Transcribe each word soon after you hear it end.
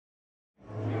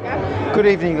Good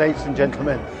evening, ladies and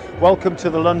gentlemen. Welcome to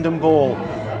the London Ball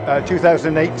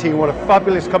 2018. What a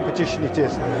fabulous competition it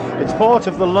is. It's part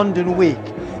of the London Week.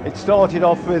 It started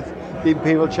off with the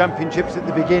Imperial Championships at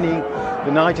the beginning,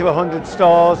 the Night of 100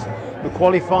 Stars, the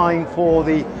qualifying for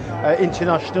the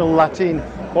International Latin,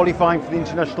 qualifying for the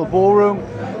International Ballroom,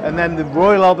 and then the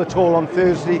Royal Albert Hall on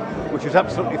Thursday, which was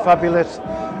absolutely fabulous.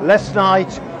 Last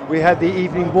night we had the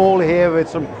evening ball here with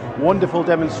some wonderful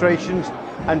demonstrations,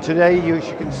 and today, as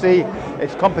you can see,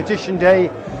 it's competition day.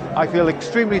 I feel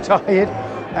extremely tired.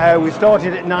 We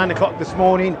started at 9 o'clock this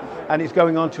morning and it's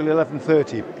going on till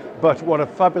 11:30. But what a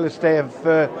fabulous day of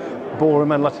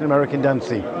ballroom and Latin American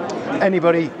dancing.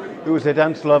 Anybody who is a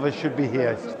dance lover should be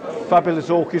here. Fabulous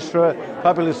orchestra,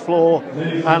 fabulous floor,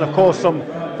 and of course some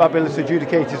fabulous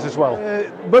adjudicators as well.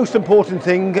 Most important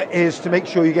thing is to make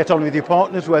sure you get on with your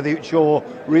partners, whether it's your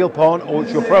real partner or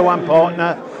it's your pro-am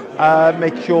partner.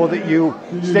 Make sure that you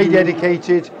stay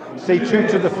dedicated, stay true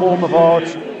to the form of art,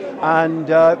 and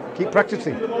keep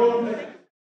practicing.